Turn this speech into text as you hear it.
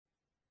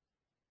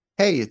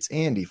Hey, it's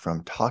Andy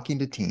from Talking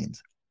to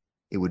Teens.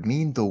 It would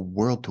mean the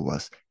world to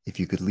us if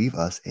you could leave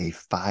us a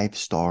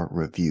 5-star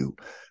review.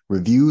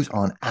 Reviews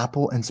on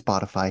Apple and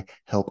Spotify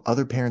help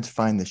other parents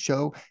find the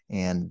show,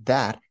 and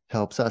that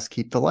helps us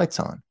keep the lights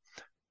on.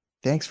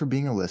 Thanks for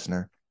being a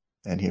listener,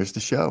 and here's the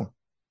show.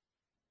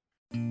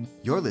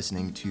 You're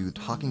listening to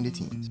Talking to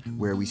Teens,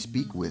 where we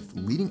speak with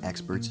leading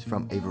experts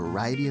from a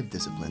variety of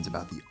disciplines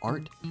about the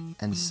art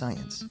and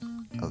science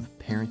of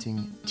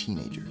parenting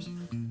teenagers.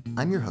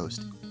 I'm your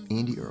host,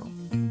 Andy Earle.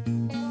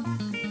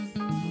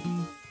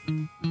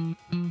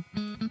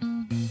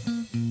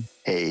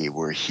 Hey,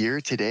 we're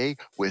here today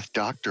with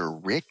Dr.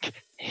 Rick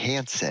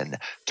Hanson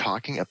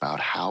talking about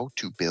how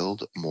to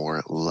build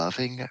more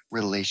loving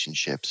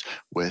relationships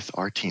with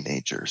our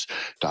teenagers.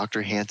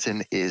 Dr.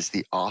 Hanson is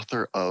the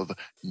author of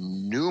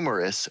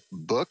numerous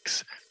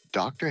books.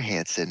 Dr.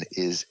 Hanson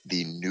is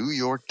the New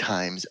York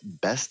Times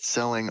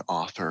best-selling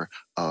author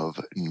of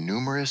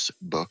numerous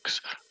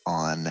books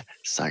on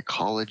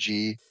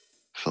psychology,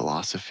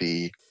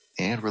 philosophy,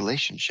 and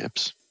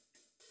relationships.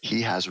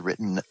 He has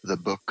written the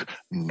book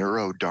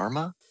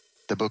Neurodharma,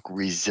 the book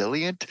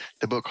Resilient,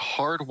 the book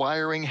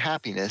Hardwiring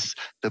Happiness,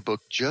 the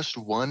book Just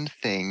One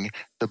Thing,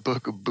 the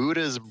book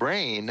Buddha's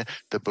Brain,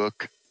 the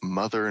book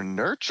Mother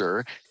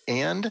Nurture,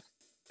 and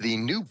the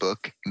new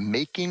book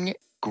Making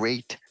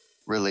Great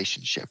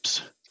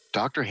Relationships.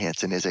 Dr.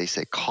 Hanson is a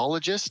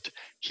psychologist.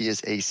 He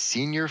is a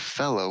senior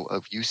fellow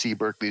of UC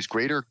Berkeley's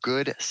Greater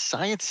Good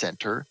Science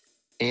Center,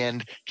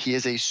 and he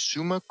is a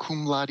summa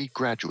cum laude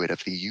graduate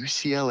of the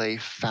UCLA,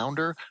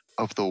 founder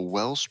of the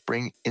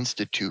Wellspring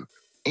Institute,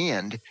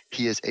 and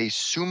he is a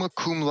summa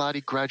cum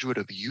laude graduate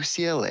of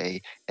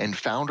UCLA and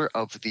founder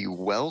of the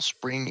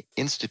Wellspring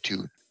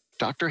Institute.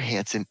 Dr.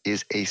 Hanson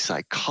is a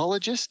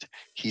psychologist.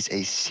 He's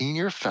a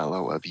senior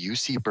fellow of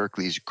UC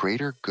Berkeley's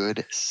Greater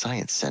Good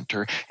Science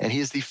Center, and he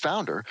is the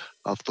founder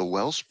of the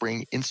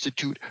Wellspring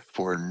Institute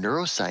for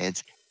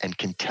Neuroscience and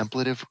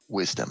Contemplative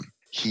Wisdom.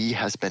 He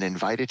has been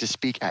invited to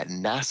speak at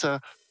NASA,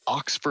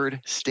 Oxford,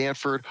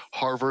 Stanford,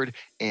 Harvard,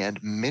 and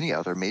many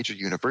other major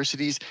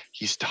universities.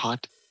 He's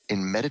taught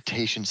in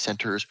meditation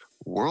centers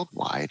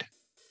worldwide,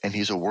 and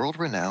he's a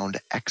world-renowned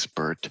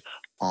expert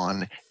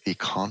on the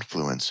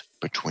confluence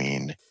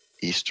between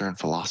Eastern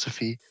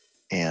philosophy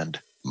and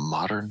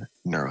modern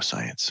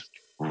neuroscience.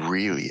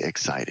 Really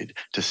excited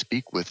to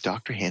speak with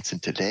Dr. Hanson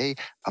today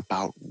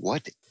about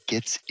what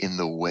gets in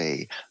the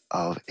way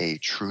of a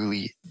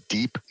truly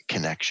deep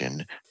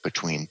connection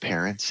between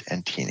parents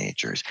and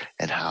teenagers,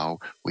 and how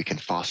we can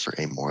foster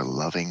a more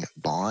loving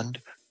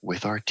bond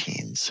with our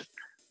teens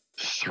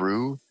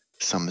through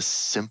some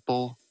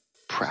simple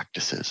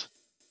practices.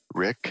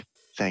 Rick,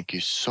 thank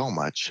you so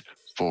much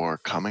for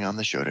coming on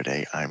the show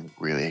today. I'm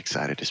really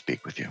excited to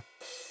speak with you.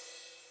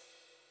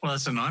 Well,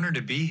 it's an honor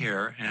to be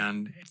here.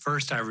 And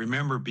first, I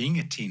remember being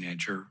a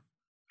teenager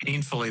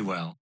painfully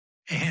well.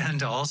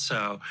 And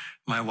also,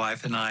 my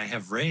wife and I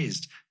have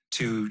raised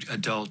 2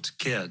 adult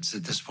kids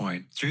at this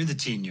point through the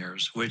teen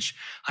years, which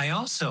I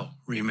also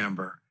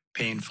remember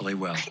painfully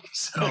well.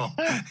 So,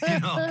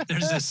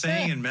 there's a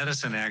saying in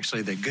medicine,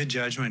 actually, that good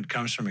judgment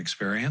comes from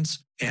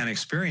experience and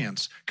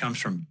experience comes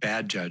from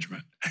bad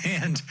judgment.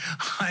 And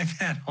I've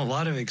had a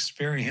lot of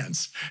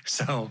experience,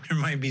 so there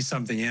might be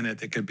something in it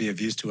that could be of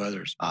use to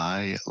others.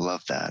 I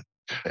love that.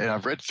 And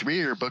I've read 3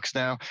 of your books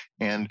now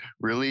and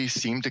really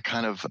seem to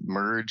kind of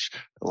merge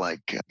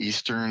like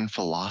Eastern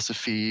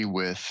philosophy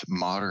with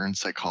modern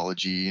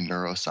psychology,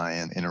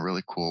 neuroscience in a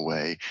really cool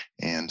way.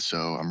 And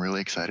so I'm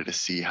really excited to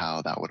see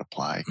how that would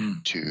apply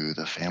to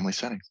the family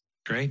setting.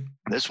 Great.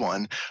 This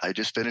one I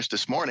just finished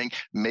this morning,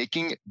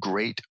 Making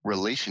Great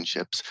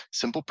Relationships,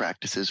 Simple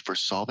Practices for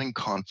Solving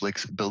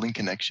Conflicts, Building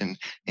Connection,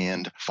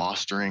 and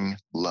Fostering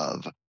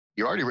Love.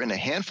 You've already written a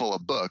handful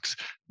of books,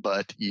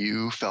 but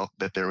you felt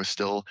that there was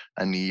still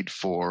a need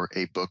for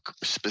a book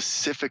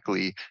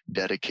specifically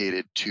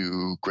dedicated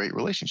to great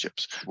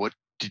relationships. What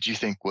did you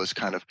think was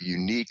kind of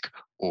unique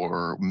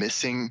or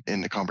missing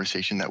in the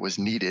conversation that was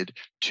needed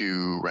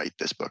to write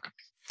this book?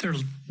 There are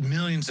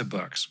millions of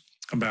books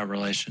about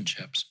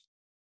relationships.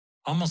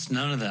 Almost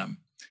none of them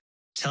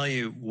tell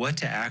you what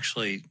to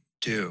actually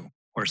do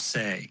or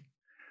say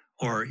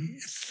or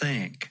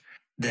think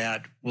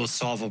that will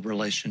solve a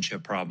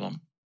relationship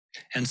problem.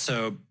 And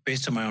so,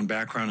 based on my own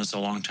background as a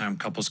longtime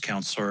couples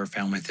counselor,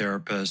 family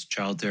therapist,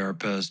 child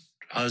therapist,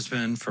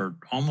 husband for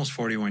almost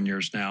 41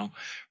 years now,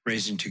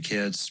 raising 2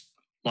 kids,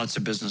 lots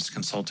of business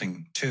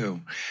consulting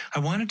too, I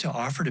wanted to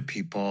offer to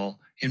people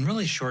in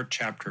really short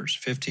chapters,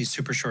 50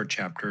 super short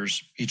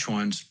chapters, each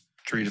one's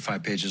 3 to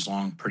 5 pages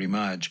long, pretty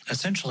much.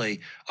 Essentially,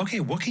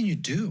 okay, what can you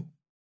do?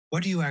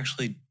 What do you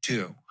actually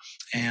do?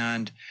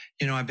 And,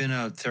 I've been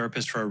a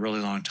therapist for a really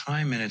long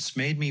time, and it's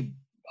made me,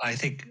 I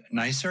think,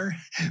 nicer,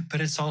 but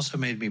it's also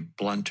made me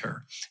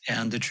blunter.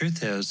 And the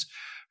truth is,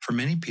 for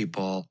many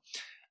people,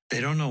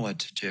 they don't know what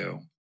to do,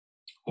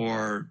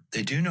 or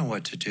they do know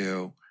what to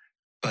do,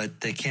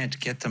 but they can't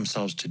get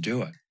themselves to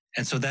do it.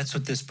 And so that's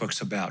what this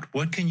book's about.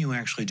 What can you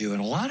actually do?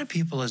 And a lot of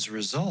people, as a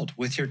result,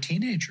 with your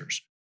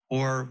teenagers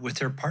or with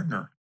their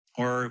partner,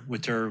 or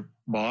with their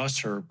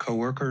boss or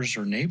coworkers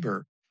or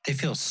neighbor, they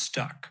feel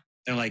stuck.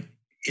 They're like,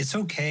 it's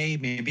okay.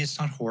 Maybe it's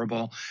not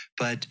horrible,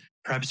 but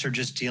perhaps they're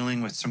just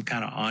dealing with some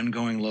kind of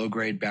ongoing low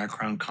grade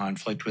background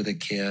conflict with a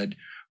kid,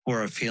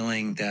 or a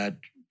feeling that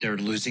they're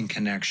losing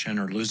connection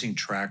or losing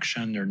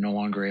traction. They're no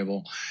longer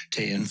able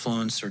to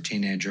influence their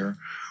teenager.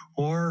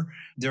 Or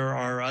there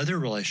are other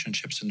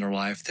relationships in their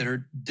life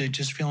that they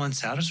just feel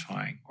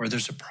unsatisfying, or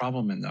there's a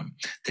problem in them.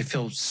 They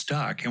feel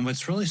stuck. And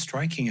what's really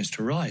striking is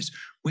to realize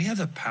we have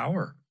the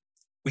power.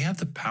 We have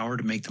the power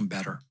to make them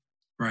better,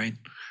 right?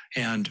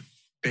 And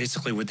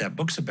basically what that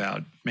book's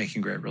about,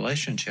 Making Great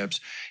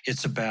Relationships,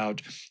 it's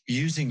about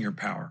using your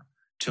power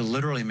to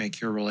literally make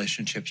your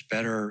relationships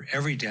better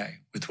every day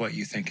with what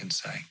you think and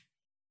say.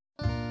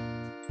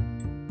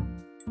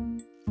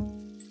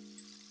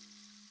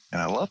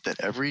 And I love that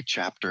every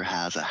chapter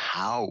has a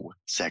how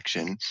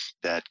section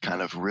that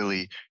kind of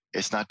really,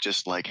 it's not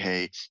just like,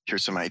 hey,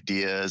 here's some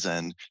ideas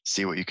and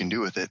see what you can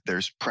do with it.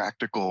 There's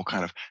practical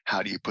kind of,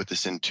 how do you put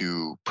this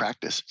into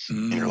practice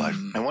in your life?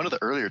 And one of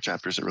the earlier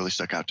chapters that really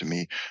stuck out to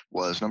me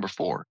was number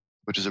 4,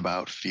 which is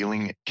about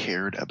feeling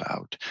cared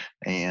about.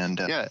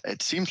 And yeah,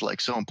 it seems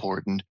like so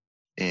important.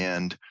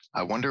 And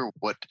I wonder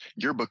what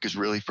your book is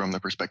really from the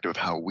perspective of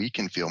how we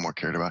can feel more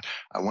cared about.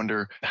 I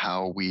wonder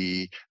how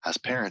we as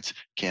parents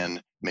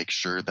can make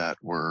sure that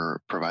we're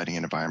providing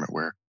an environment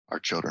where our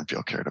children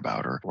feel cared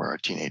about, or where our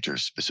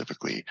teenagers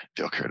specifically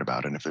feel cared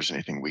about. And if there's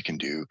anything we can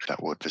do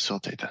that would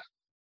facilitate that.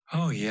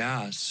 Oh,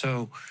 yeah.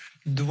 So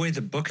the way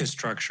the book is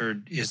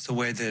structured is the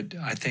way that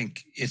I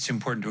think it's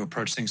important to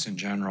approach things in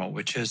general,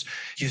 which is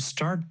you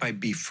start by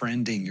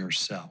befriending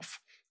yourself.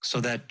 So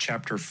that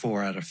chapter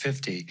 4 out of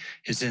 50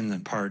 is in the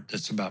part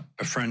that's about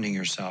befriending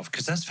yourself,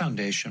 because that's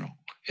foundational.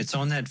 It's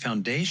on that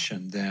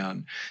foundation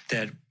then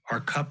that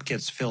our cup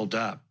gets filled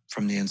up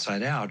from the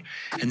inside out.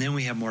 And then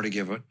we have more to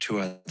give to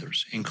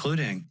others,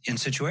 including in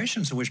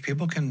situations in which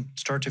people can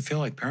start to feel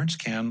like parents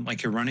can,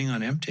 like you're running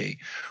on empty,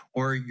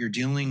 or you're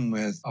dealing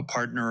with a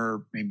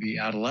partner, maybe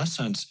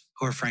adolescents,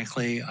 who are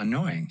frankly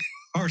annoying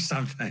or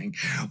something,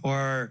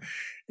 or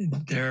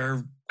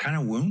they're kind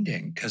of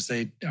wounding because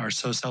they are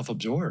so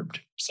self-absorbed.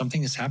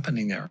 Something is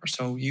happening there.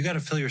 So you got to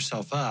fill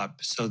yourself up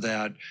so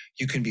that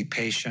you can be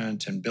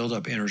patient and build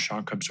up inner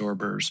shock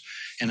absorbers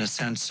in a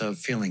sense of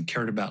feeling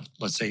cared about,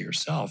 let's say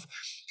yourself,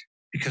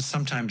 because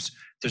sometimes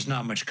there's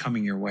not much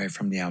coming your way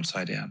from the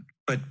outside in.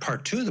 But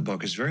part 2 of the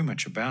book is very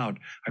much about,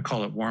 I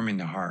call it warming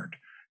the heart,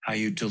 how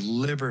you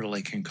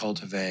deliberately can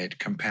cultivate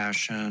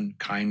compassion,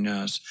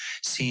 kindness,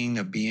 seeing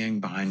the being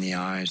behind the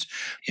eyes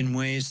in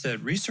ways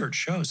that research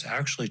shows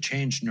actually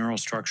change neural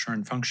structure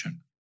and function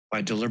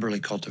by deliberately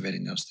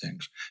cultivating those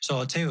things. So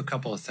I'll tell you a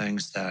couple of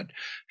things that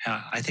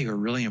I think are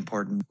really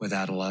important with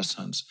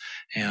adolescents.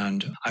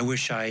 And I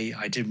wish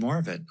I did more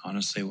of it,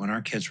 honestly, when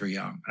our kids were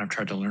young. And I've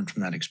tried to learn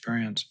from that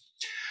experience.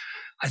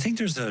 I think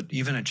there's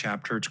even a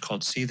chapter, it's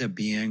called See the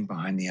Being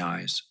Behind the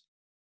Eyes.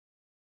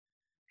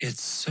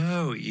 It's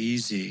so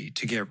easy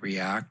to get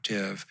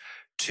reactive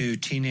to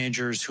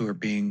teenagers who are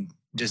being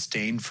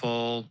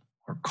disdainful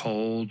or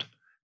cold,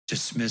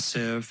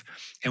 dismissive.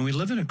 And we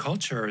live in a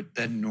culture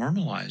that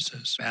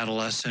normalizes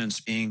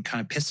adolescents being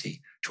kind of pissy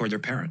toward their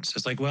parents.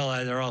 It's like,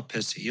 well, they're all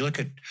pissy. You look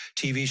at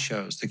TV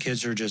shows, the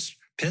kids are just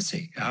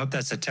pissy. I hope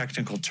that's a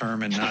technical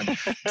term and not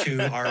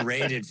too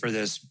R-rated for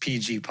this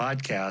PG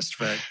podcast,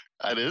 but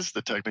that is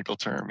the technical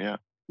term, yeah.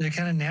 They're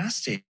kind of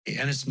nasty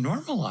and it's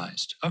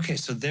normalized. Okay,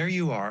 so there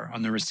you are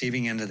on the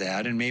receiving end of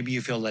that. And maybe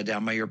you feel let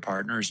down by your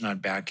partner who's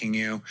not backing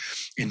you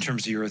in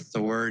terms of your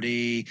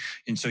authority.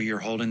 And so you're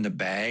holding the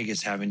bag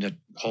as having to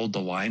hold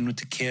the line with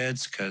the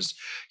kids because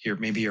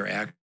maybe your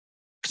ex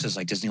is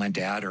like Disneyland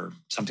dad or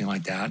something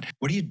like that.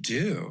 What do you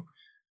do?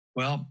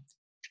 Well,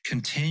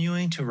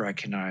 continuing to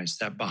recognize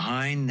that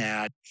behind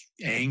that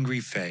angry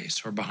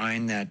face or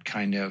behind that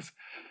kind of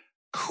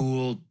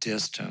cool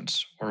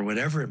distance or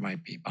whatever it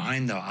might be,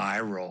 behind the eye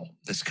roll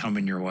that's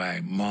coming your way,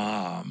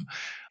 mom,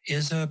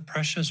 is a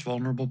precious,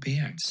 vulnerable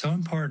being. So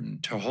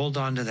important to hold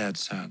on to that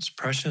sense,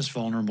 precious,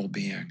 vulnerable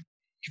being.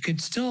 You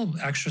could still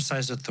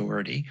exercise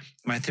authority.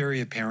 My theory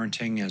of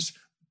parenting is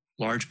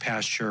large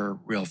pasture,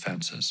 real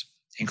fences,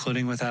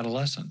 including with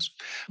adolescents,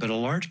 but a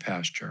large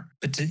pasture.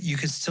 But you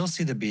could still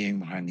see the being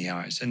behind the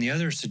eyes. And the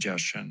other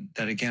suggestion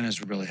that, again,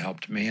 has really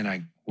helped me, and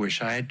I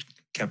wish I had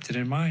kept it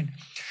in mind,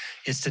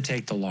 is to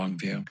take the long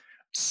view.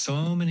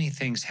 So many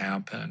things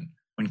happen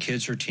when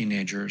kids are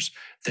teenagers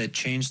that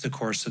change the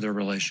course of their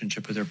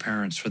relationship with their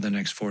parents for the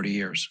next 40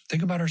 years.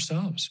 Think about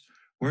ourselves.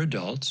 We're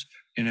adults,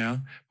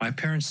 My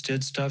parents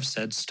did stuff,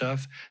 said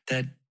stuff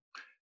that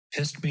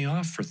pissed me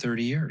off for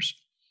 30 years.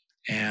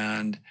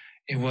 And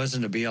it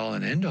wasn't a be all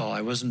and end all.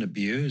 I wasn't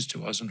abused.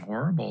 It wasn't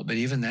horrible. But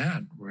even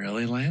that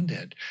really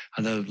landed.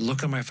 The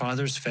look on my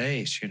father's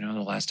face, the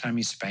last time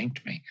he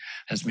spanked me,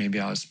 as I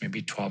was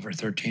 12 or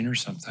 13 or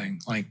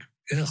something. Like,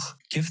 ugh.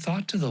 Give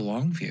thought to the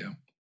long view,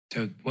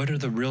 to what are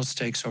the real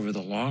stakes over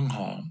the long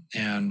haul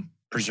and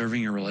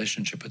preserving your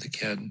relationship with the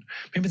kid.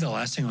 Maybe the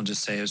last thing I'll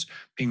just say is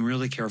being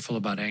really careful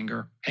about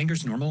anger.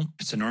 Anger's normal.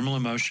 It's a normal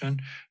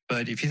emotion,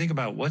 But if you think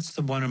about what's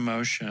the one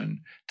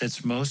emotion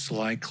that's most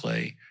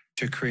likely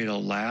to create a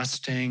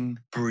lasting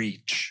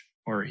breach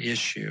or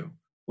issue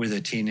with a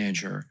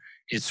teenager,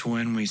 it's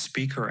when we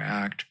speak or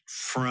act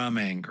from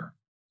anger.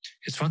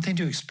 It's one thing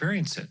to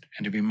experience it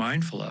and to be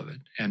mindful of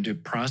it and to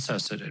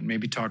process it and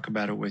maybe talk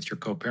about it with your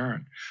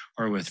co-parent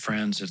or with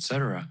friends,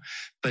 etc.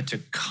 But to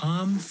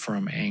come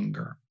from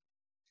anger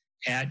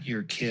at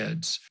your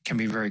kids can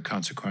be very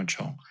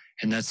consequential.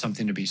 And that's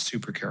something to be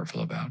super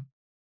careful about.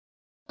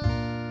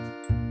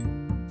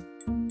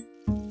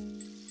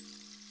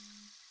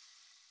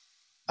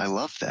 I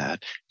love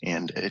that.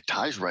 And it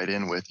ties right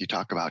in with you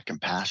talk about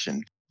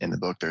compassion. In the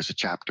book, there's a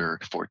chapter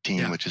 14,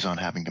 Yeah. which is on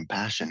having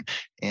compassion.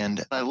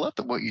 And I love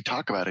that what you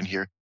talk about in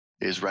here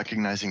is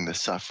recognizing the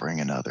suffering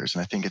in others.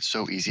 And I think it's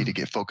so easy to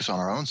get focused on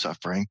our own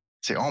suffering.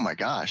 Say, oh my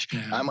gosh,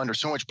 Yeah. I'm under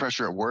so much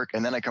pressure at work.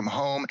 And then I come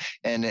home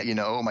and,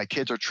 my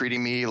kids are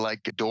treating me like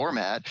a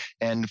doormat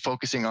and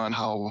focusing on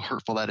how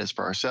hurtful that is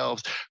for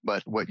ourselves.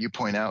 But what you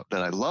point out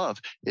that I love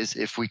is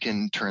if we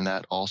can turn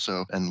that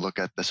also and look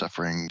at the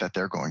suffering that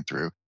they're going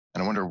through.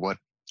 And I wonder what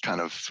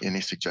kind of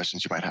any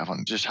suggestions you might have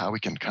on just how we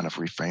can kind of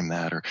reframe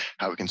that or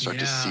how we can start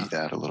to see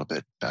that a little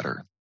bit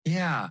better.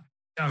 Yeah.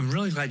 I'm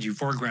really glad you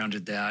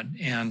foregrounded that.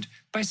 And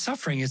by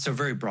suffering, it's a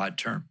very broad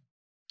term.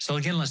 So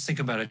again, let's think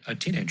about a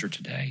teenager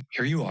today.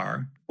 Here you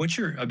are. What's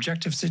your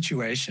objective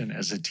situation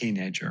as a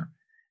teenager?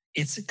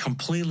 It's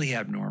completely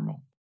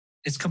abnormal.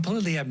 It's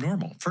completely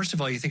abnormal. First of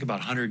all, you think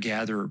about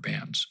hunter-gatherer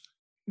bands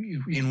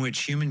in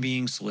which human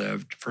beings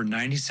lived for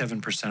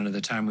 97% of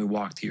the time we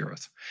walked the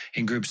earth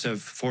in groups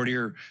of 40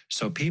 or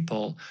so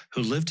people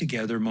who lived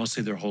together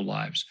mostly their whole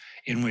lives,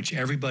 in which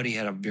everybody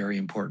had a very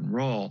important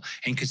role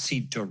and could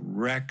see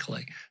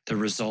directly the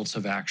results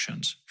of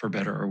actions, for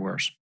better or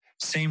worse.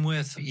 Same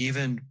with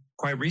even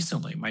quite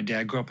recently. My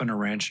dad grew up on a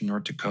ranch in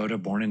North Dakota,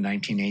 born in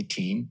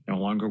 1918, no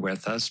longer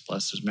with us,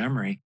 bless his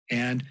memory.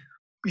 And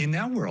in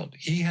that world,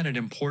 he had an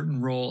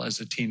important role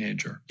as a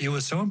teenager. It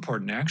was so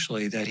important,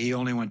 actually, that he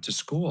only went to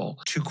school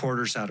 2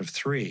 quarters out of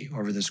 3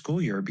 over the school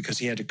year because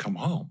he had to come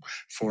home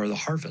for the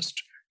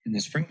harvest in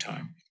the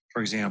springtime,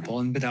 for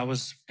example. But that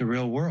was the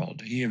real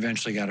world. He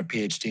eventually got a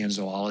PhD in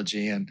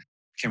zoology and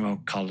became a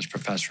college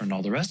professor and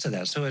all the rest of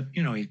that. So,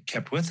 he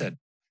kept with it.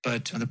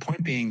 But the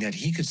point being that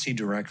he could see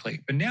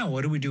directly. But now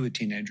what do we do with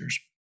teenagers?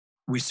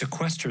 We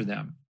sequester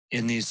them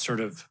in these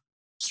sort of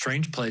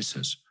strange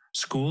places,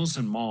 schools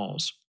and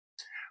malls.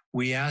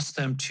 We ask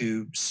them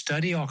to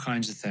study all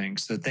kinds of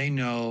things that they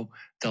know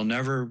they'll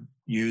never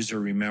use or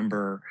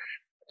remember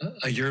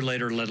a year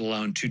later, let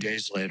alone 2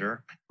 days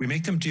later. We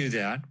make them do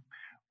that.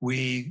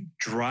 We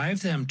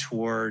drive them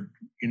toward,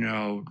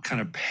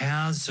 kind of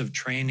paths of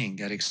training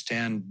that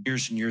extend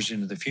years and years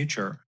into the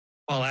future,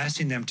 while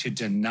asking them to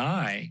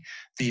deny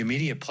the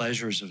immediate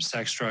pleasures of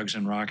sex, drugs,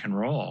 and rock and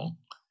roll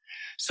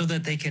so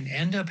that they can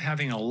end up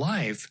having a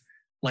life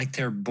like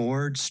they're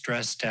bored,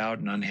 stressed out,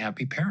 and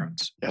unhappy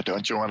parents. Yeah,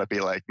 don't you want to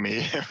be like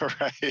me?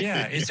 Right?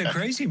 Yeah, it's a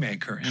crazy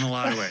maker in a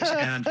lot of ways.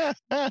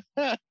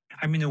 And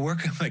I mean, the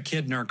work of a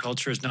kid in our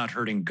culture is not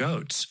hurting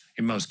goats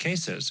in most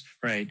cases,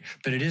 right?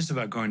 But it is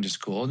about going to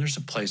school, and there's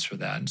a place for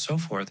that and so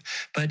forth.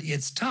 But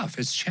it's tough.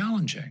 It's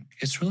challenging.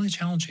 It's really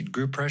challenging.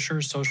 Group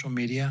pressure, social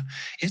media,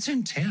 it's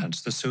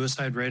intense. The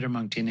suicide rate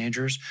among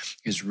teenagers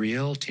is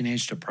real.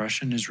 Teenage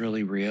depression is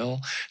really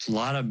real. A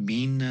lot of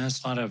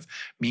meanness, a lot of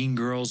mean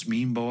girls,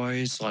 mean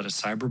boys, a lot of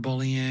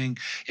cyberbullying.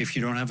 If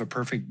you don't have a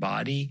perfect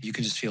body, you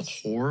can just feel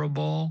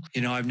horrible.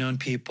 I've known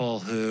people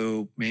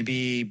who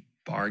maybe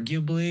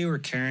arguably were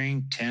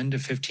carrying 10 to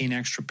 15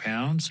 extra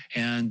pounds.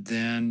 And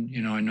then,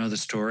 I know the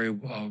story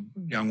of a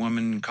young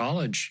woman in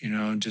college,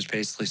 just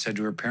basically said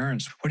to her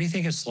parents, what do you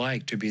think it's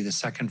like to be the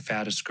second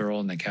fattest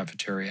girl in the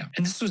cafeteria?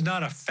 And this was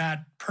not a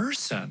fat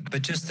person,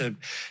 but just the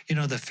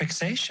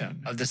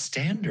fixation of the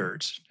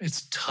standards.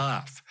 It's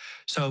tough.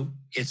 So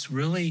it's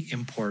really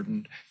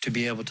important to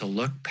be able to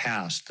look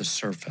past the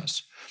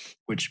surface,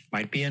 which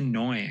might be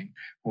annoying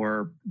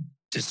or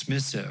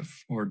dismissive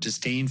or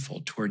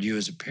disdainful toward you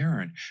as a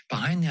parent.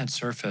 Behind that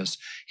surface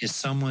is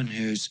someone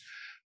who's,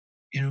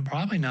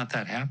 probably not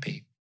that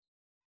happy.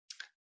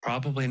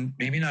 Probably,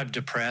 maybe not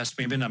depressed,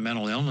 maybe not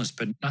mental illness,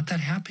 but not that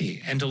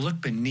happy. And to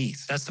look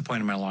beneath, that's the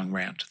point of my long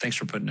rant. Thanks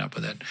for putting up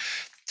with it.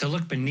 To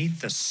look beneath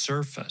the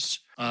surface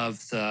of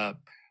the,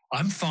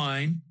 I'm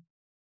fine,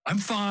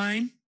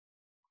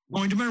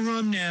 going to my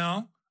room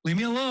now, leave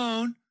me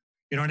alone.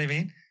 You know what I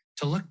mean?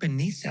 To look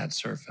beneath that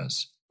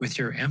surface with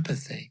your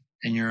empathy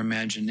and your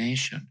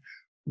imagination,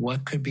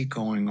 what could be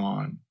going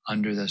on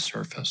under the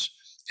surface?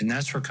 And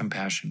that's where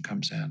compassion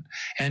comes in.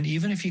 And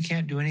even if you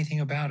can't do anything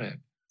about it,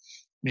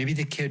 maybe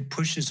the kid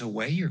pushes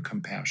away your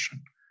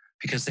compassion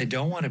because they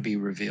don't want to be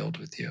revealed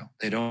with you.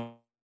 They don't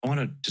want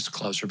to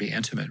disclose or be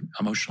intimate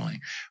emotionally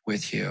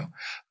with you.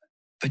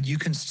 But you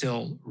can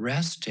still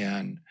rest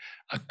in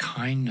a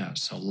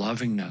kindness, a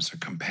lovingness, a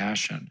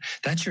compassion.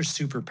 That's your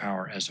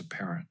superpower as a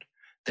parent,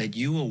 that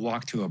you will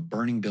walk through a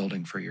burning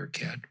building for your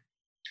kid.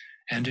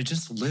 And to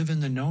just live in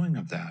the knowing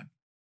of that.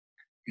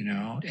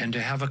 and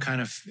to have a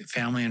kind of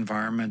family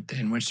environment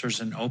in which there's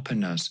an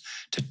openness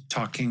to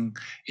talking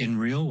in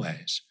real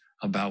ways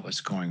about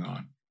what's going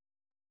on.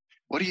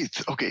 What do you,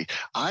 okay,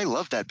 I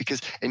love that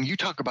because, and you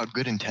talk about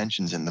good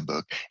intentions in the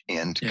book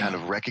and kind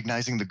of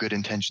recognizing the good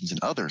intentions in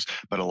others.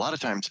 But a lot of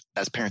times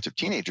as parents of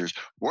teenagers,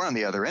 we're on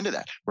the other end of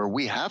that where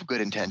we have good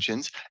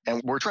intentions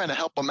and we're trying to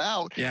help them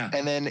out. Yeah.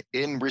 And then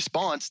in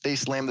response, they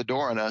slam the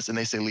door on us and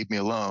they say, leave me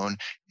alone.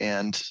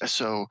 And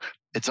so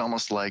it's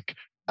almost like,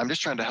 I'm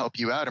just trying to help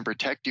you out and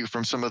protect you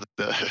from some of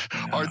the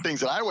hard things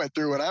that I went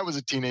through when I was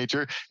a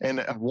teenager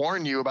and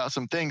warn you about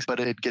some things,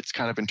 but it gets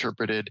kind of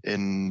interpreted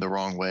in the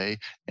wrong way.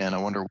 And I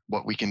wonder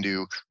what we can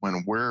do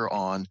when we're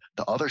on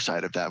the other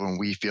side of that, when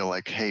we feel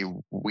like, hey,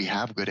 we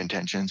have good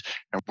intentions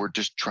and we're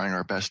just trying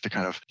our best to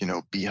kind of,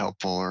 be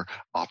helpful or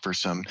offer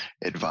some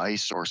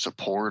advice or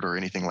support or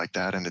anything like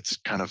that. And it's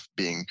kind of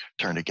being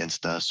turned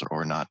against us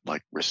or not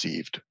like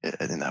received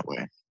in that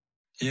way.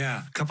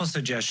 Yeah, a couple of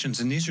suggestions,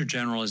 and these are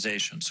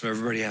generalizations, so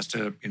everybody has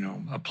to,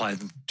 apply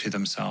them to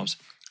themselves.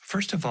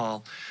 First of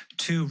all,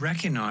 to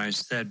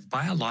recognize that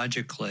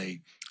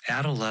biologically,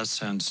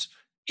 adolescence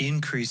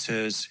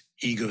increases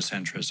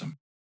egocentrism.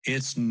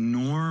 It's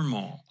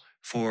normal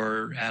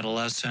for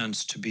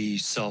adolescents to be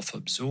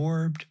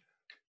self-absorbed,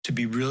 to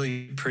be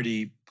really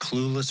pretty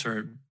clueless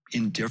or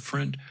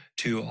indifferent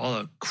to all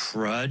the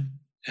crud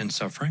and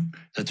suffering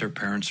that their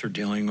parents are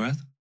dealing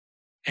with,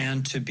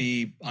 and to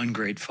be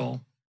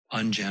ungrateful,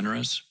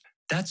 ungenerous.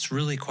 That's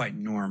really quite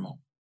normal.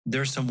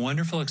 There's some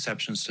wonderful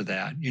exceptions to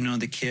that.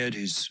 The kid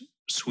who's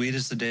sweet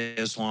as the day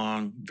is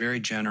long, very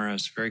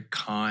generous, very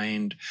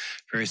kind,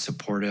 very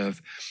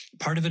supportive.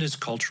 Part of it is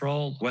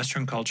cultural.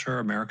 Western culture,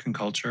 American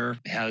culture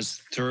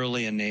has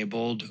thoroughly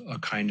enabled a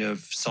kind of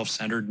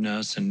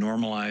self-centeredness and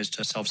normalized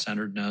a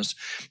self-centeredness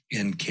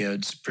in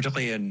kids,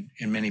 particularly in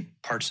many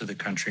parts of the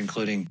country,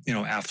 including,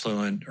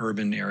 affluent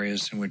urban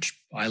areas in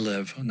which I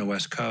live on the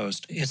West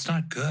Coast. It's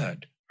not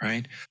good.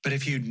 Right? But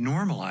if you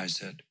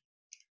normalize it,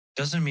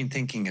 doesn't mean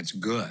thinking it's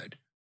good.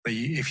 But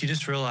if you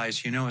just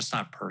realize, it's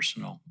not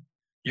personal.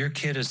 Your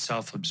kid is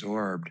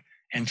self-absorbed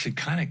and could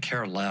kind of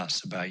care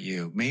less about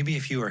you. Maybe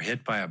if you were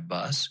hit by a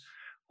bus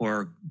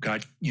or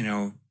got,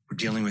 were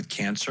dealing with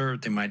cancer,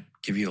 they might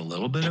give you a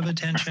little bit of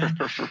attention.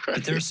 Right.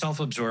 But their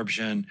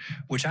self-absorption,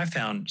 which I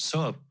found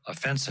so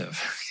offensive,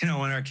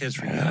 when our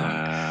kids were young,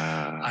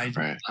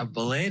 I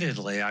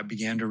belatedly, I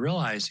began to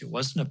realize it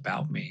wasn't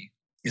about me.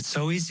 It's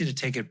so easy to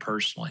take it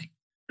personally.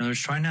 In other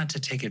words, try not to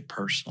take it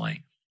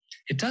personally.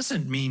 It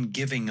doesn't mean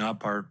giving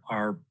up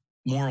our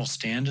moral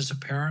stand as a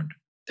parent,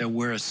 that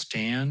we're a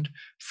stand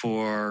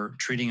for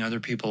treating other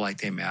people like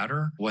they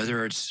matter,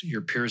 whether it's your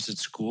peers at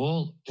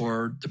school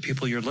or the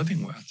people you're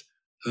living with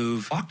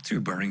who've walked through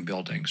burning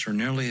buildings or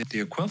nearly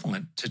the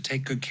equivalent to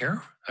take good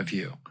care of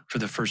you for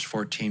the first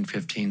 14,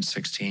 15,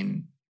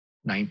 16,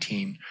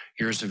 19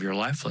 years of your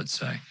life, let's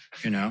say.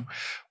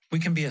 We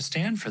can be a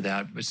stand for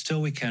that, but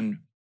still we can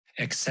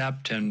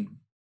accept and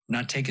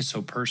not take it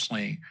so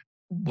personally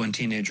when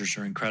teenagers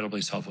are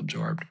incredibly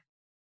self-absorbed.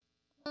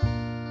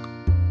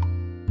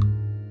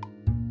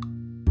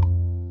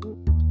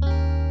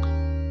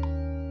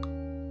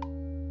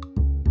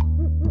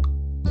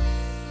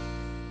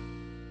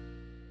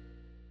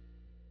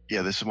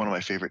 Yeah, this is one of my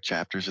favorite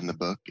chapters in the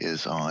book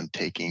is on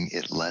taking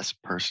it less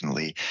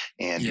personally.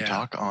 And you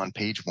talk on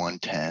page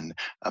 110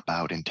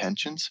 about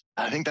intentions.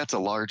 I think that's a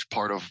large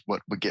part of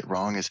what we get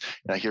wrong is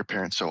I hear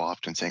parents so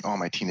often saying, oh,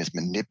 my teen is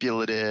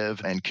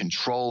manipulative and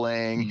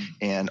controlling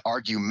and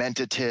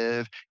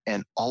argumentative.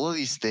 And all of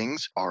these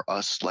things are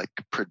us like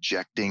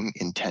projecting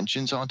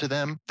intentions onto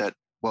them that,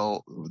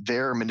 well,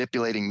 they're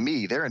manipulating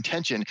me. Their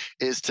intention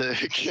is to,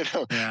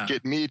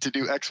 get me to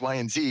do X, Y,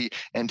 and Z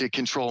and to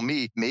control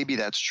me. Maybe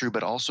that's true,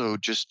 but also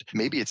just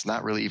maybe it's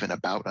not really even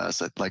about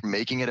us. Like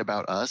making it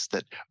about us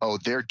that, oh,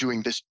 they're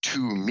doing this to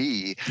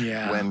me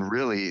when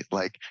really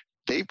like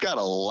they've got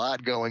a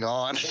lot going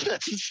on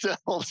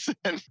themselves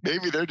and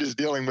maybe they're just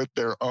dealing with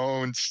their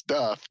own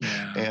stuff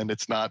and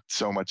it's not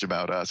so much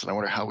about us. And I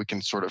wonder how we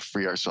can sort of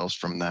free ourselves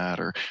from that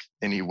or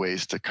any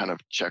ways to kind of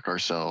check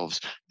ourselves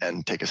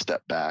and take a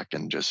step back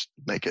and just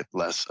make it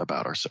less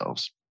about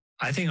ourselves.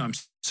 I think I'm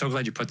so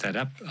glad you put that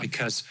up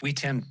because we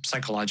tend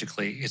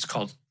psychologically,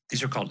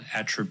 these are called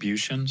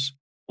attributions.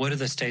 What are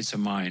the states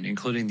of mind,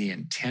 including the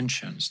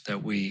intentions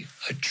that we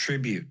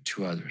attribute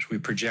to others, we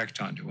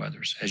project onto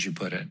others, as you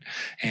put it?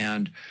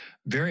 And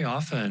very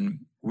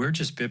often, we're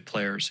just bit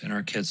players in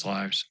our kids'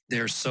 lives.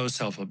 They're so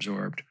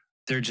self-absorbed.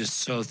 They're just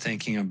so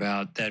thinking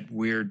about that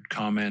weird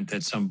comment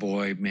that some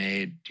boy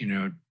made,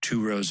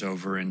 2 rows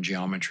over in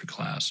geometry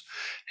class.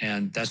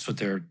 And that's what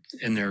they're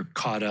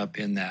caught up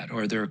in that,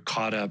 or they're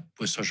caught up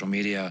with social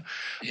media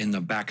in the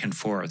back and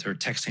forth, or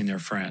texting their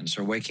friends,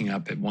 or waking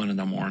up at 1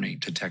 a.m.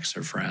 to text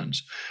their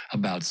friends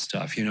about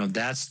stuff.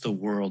 That's the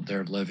world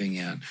they're living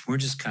in. We're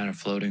just kind of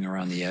floating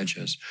around the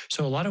edges.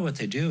 So a lot of what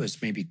they do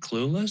is maybe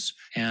clueless,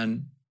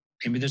 and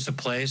maybe there's a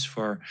place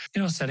for,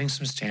 setting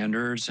some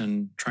standards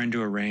and trying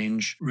to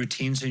arrange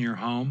routines in your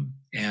home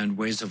and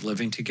ways of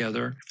living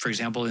together. For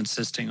example,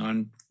 insisting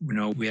on,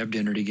 we have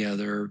dinner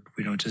together.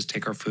 We don't just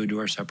take our food to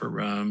our separate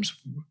rooms.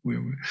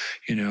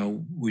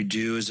 We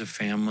do as a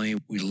family.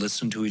 We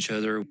listen to each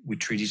other. We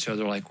treat each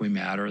other like we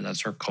matter.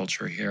 That's our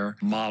culture here,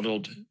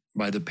 modeled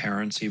by the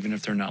parents, even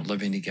if they're not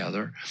living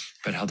together,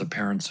 but how the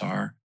parents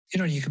are.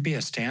 You could be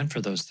a stand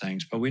for those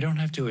things, but we don't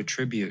have to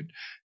attribute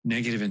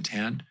negative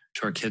intent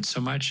to our kids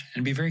so much,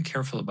 and be very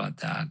careful about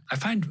that. I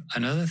find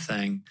another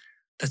thing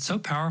that's so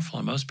powerful,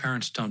 and most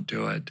parents don't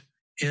do it,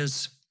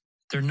 is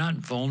they're not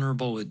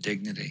vulnerable with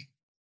dignity.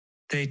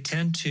 They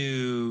tend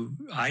to,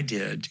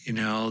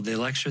 they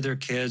lecture their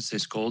kids, they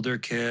scold their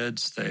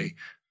kids, they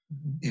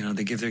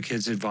give their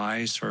kids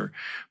advice, or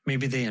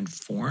maybe they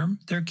inform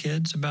their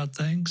kids about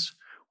things,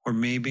 or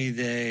maybe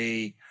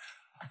they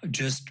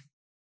just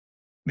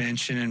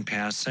mention in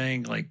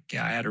passing, like,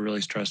 yeah, I had a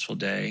really stressful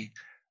day,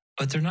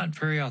 but they're not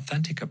very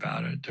authentic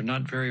about it. They're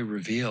not very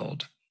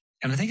revealed.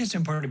 And I think it's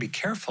important to be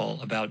careful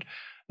about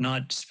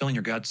not spilling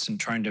your guts and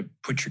trying to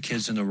put your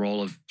kids in the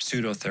role of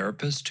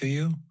pseudo-therapist to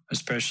you,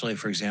 especially,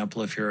 for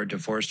example, if you're a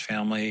divorced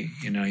family,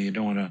 you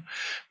don't want to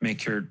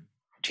make your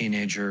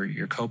teenager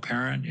your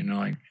co-parent,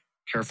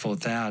 careful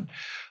with that.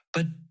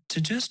 But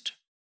to just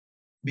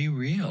be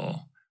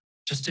real,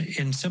 just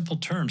in simple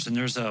terms. And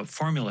there's a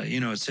formula,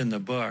 it's in the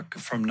book,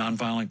 from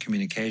Nonviolent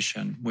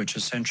Communication, which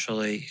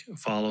essentially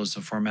follows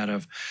the format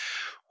of,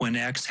 when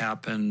X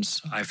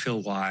happens, I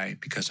feel Y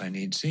because I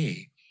need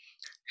Z.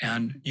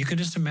 And you can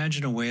just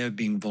imagine a way of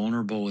being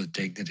vulnerable with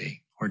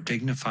dignity, or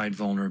dignified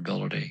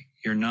vulnerability.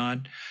 You're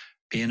not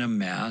being a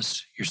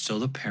mess. You're still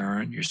the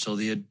parent. You're still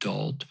the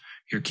adult.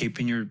 You're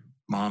keeping your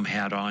mom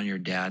hat on, your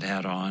dad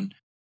hat on.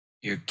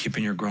 You're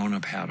keeping your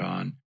grown-up hat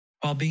on,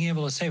 while being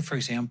able to say, for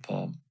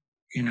example,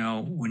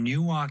 when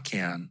you walk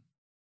in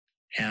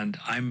and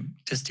I'm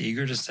just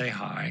eager to say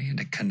hi and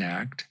to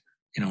connect,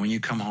 when you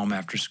come home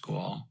after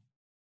school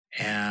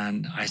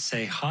and I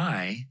say,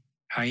 hi,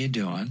 how you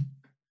doing?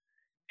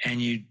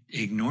 And you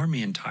ignore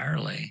me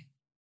entirely,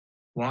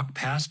 walk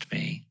past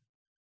me,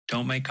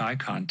 don't make eye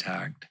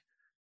contact,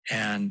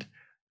 and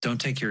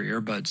don't take your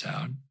earbuds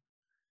out,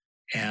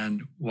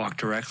 and walk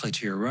directly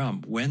to your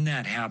room. When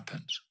that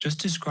happens, just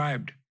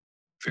described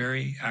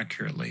very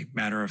accurately,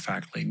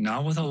 matter-of-factly,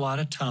 not with a lot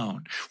of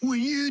tone.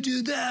 When you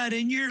do that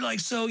and you're like,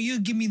 so you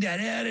give me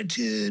that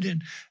attitude,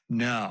 and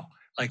no,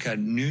 like a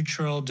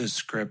neutral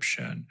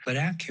description, but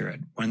accurate.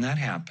 When that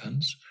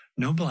happens,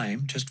 no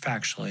blame, just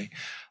factually,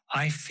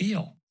 I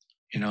feel,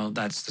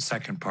 that's the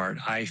second part.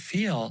 I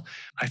feel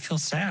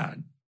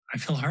sad. I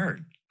feel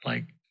hurt.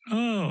 Like,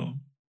 oh,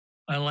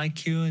 I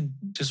like you and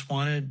just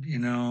wanted,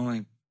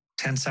 like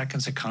 10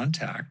 seconds of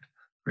contact,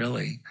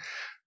 really.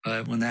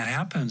 But when that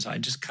happens, I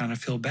just kind of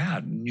feel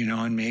bad,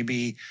 and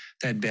maybe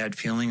that bad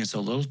feeling is a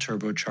little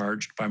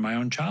turbocharged by my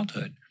own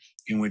childhood,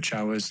 in which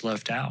I was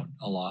left out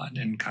a lot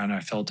and kind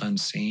of felt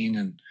unseen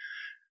and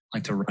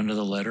like the run of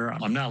the litter.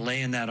 I'm not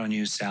laying that on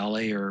you,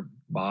 Sally or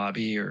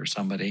Bobby or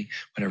somebody,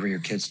 whatever your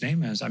kid's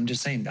name is. I'm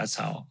just saying that's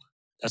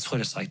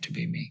what it's like to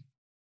be me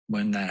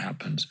when that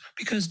happens.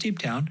 Because deep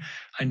down,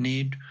 I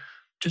need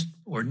just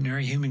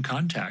ordinary human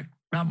contact,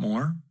 not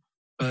more,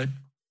 but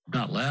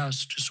not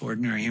less, just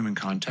ordinary human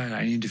contact.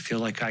 I need to feel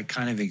like I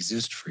kind of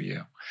exist for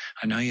you.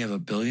 I know you have a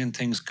billion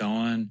things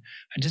going.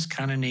 I just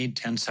kind of need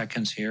 10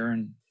 seconds here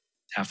and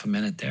half a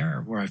minute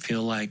there where I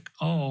feel like,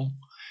 oh,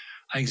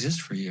 I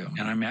exist for you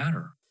and I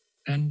matter.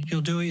 And you'll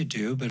do what you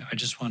do, but I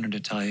just wanted to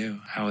tell you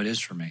how it is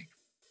for me.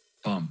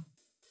 Boom.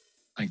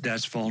 Like,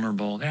 that's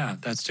vulnerable. Yeah,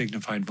 that's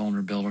dignified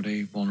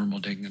vulnerability, vulnerable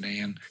dignity,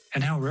 and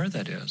how rare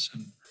that is.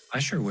 And I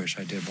sure wish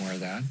I did more of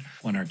that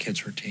when our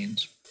kids were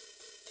teens.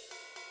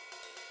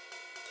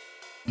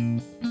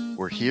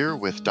 We're here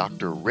with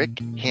Dr. Rick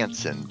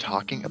Hansen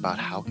talking about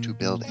how to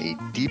build a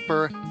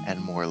deeper and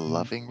more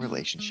loving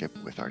relationship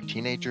with our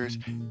teenagers,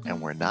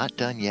 and we're not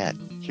done yet.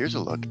 Here's a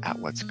look at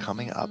what's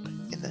coming up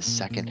in the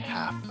second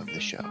half of the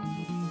show.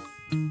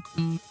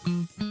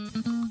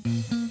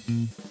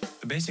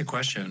 The basic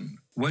question,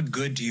 what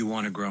good do you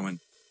want to grow in?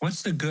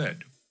 What's the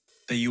good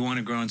that you want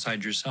to grow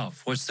inside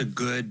yourself? What's the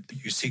good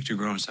that you seek to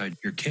grow inside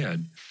your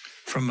kid?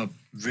 From a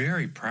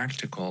very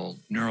practical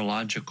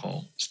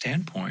neurological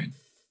standpoint,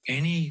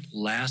 any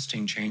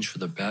lasting change for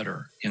the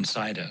better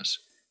inside us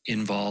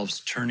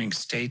involves turning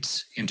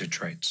states into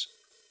traits,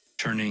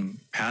 turning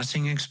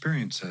passing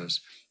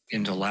experiences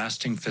into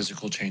lasting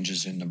physical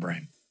changes in the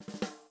brain.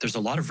 There's a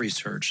lot of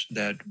research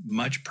that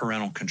much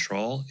parental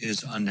control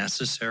is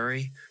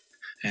unnecessary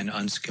and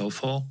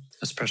unskillful,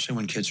 especially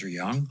when kids are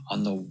young,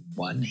 on the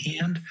one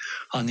hand.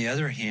 On the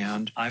other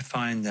hand, I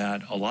find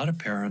that a lot of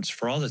parents,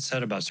 for all that's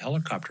said about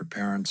helicopter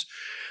parents,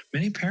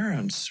 many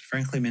parents,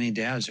 frankly, many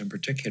dads in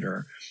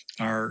particular,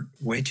 are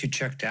way too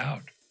checked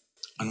out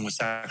on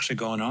what's actually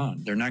going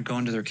on. They're not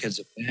going to their kids'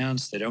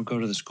 events. They don't go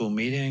to the school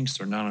meetings.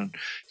 They're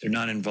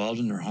not involved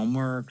in their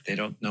homework. They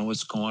don't know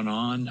what's going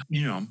on.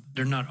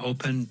 They're not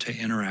open to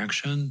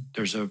interaction.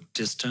 There's a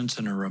distance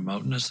and a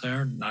remoteness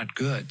there. Not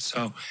good.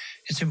 So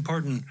it's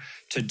important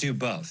to do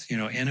both,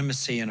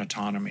 intimacy and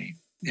autonomy.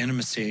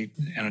 Intimacy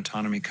and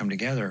autonomy come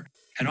together.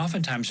 And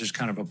oftentimes there's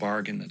kind of a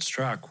bargain that's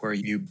struck where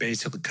you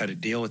basically cut a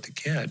deal with the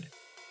kid.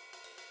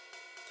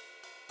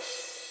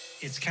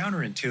 It's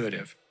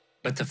counterintuitive,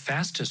 but the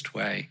fastest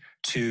way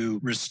to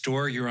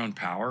restore your own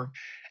power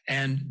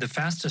and the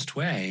fastest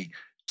way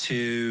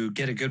to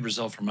get a good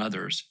result from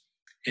others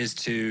is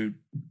to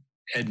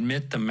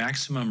admit the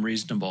maximum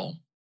reasonable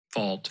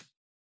fault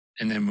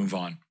and then move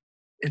on.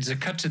 It's a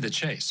cut to the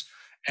chase.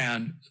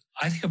 And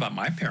I think about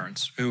my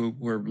parents who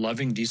were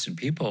loving, decent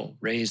people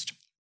raised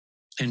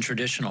in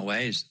traditional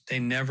ways. They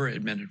never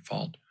admitted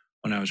fault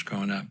when I was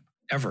growing up,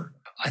 ever.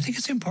 I think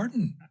it's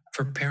important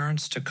for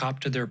parents to cop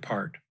to their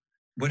part,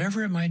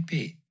 whatever it might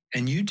be.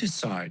 And you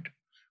decide,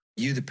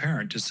 you, the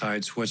parent,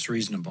 decides what's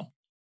reasonable,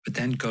 but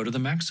then go to the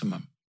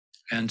maximum.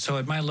 And so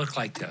it might look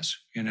like this,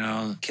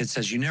 the kid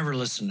says, you never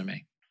listen to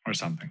me or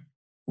something.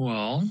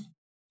 Well,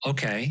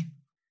 okay,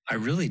 I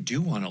really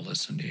do want to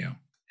listen to you.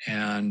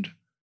 And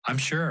I'm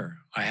sure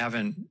I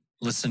haven't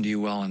listened to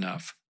you well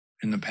enough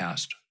in the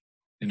past,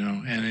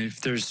 and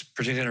if there's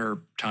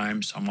particular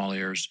times, I'm all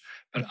ears,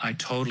 but I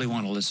totally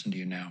want to listen to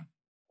you now.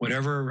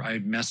 Whatever I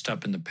messed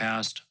up in the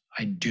past,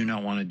 I do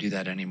not want to do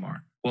that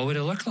anymore. What would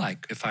it look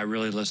like if I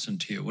really listened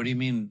to you? What do you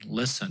mean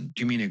listen?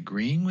 Do you mean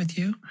agreeing with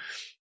you?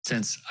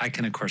 Since I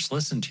can, of course,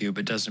 listen to you,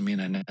 but doesn't mean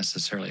I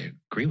necessarily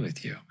agree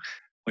with you,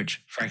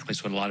 which frankly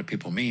is what a lot of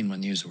people mean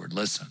when they use the word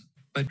listen.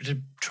 But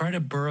to try to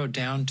burrow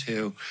down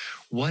to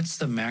what's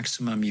the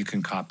maximum you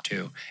can cop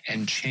to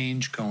and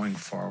change going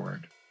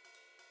forward.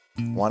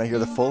 Want to hear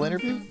the full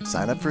interview?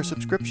 Sign up for a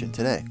subscription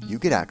today. You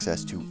get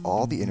access to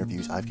all the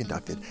interviews I've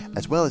conducted,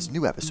 as well as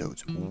new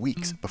episodes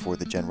weeks before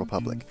the general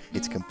public.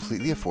 It's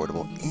completely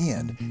affordable,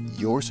 and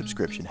your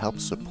subscription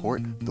helps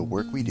support the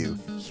work we do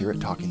here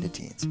at Talking to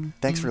Teens.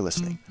 Thanks for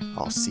listening.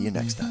 I'll see you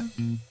next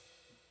time.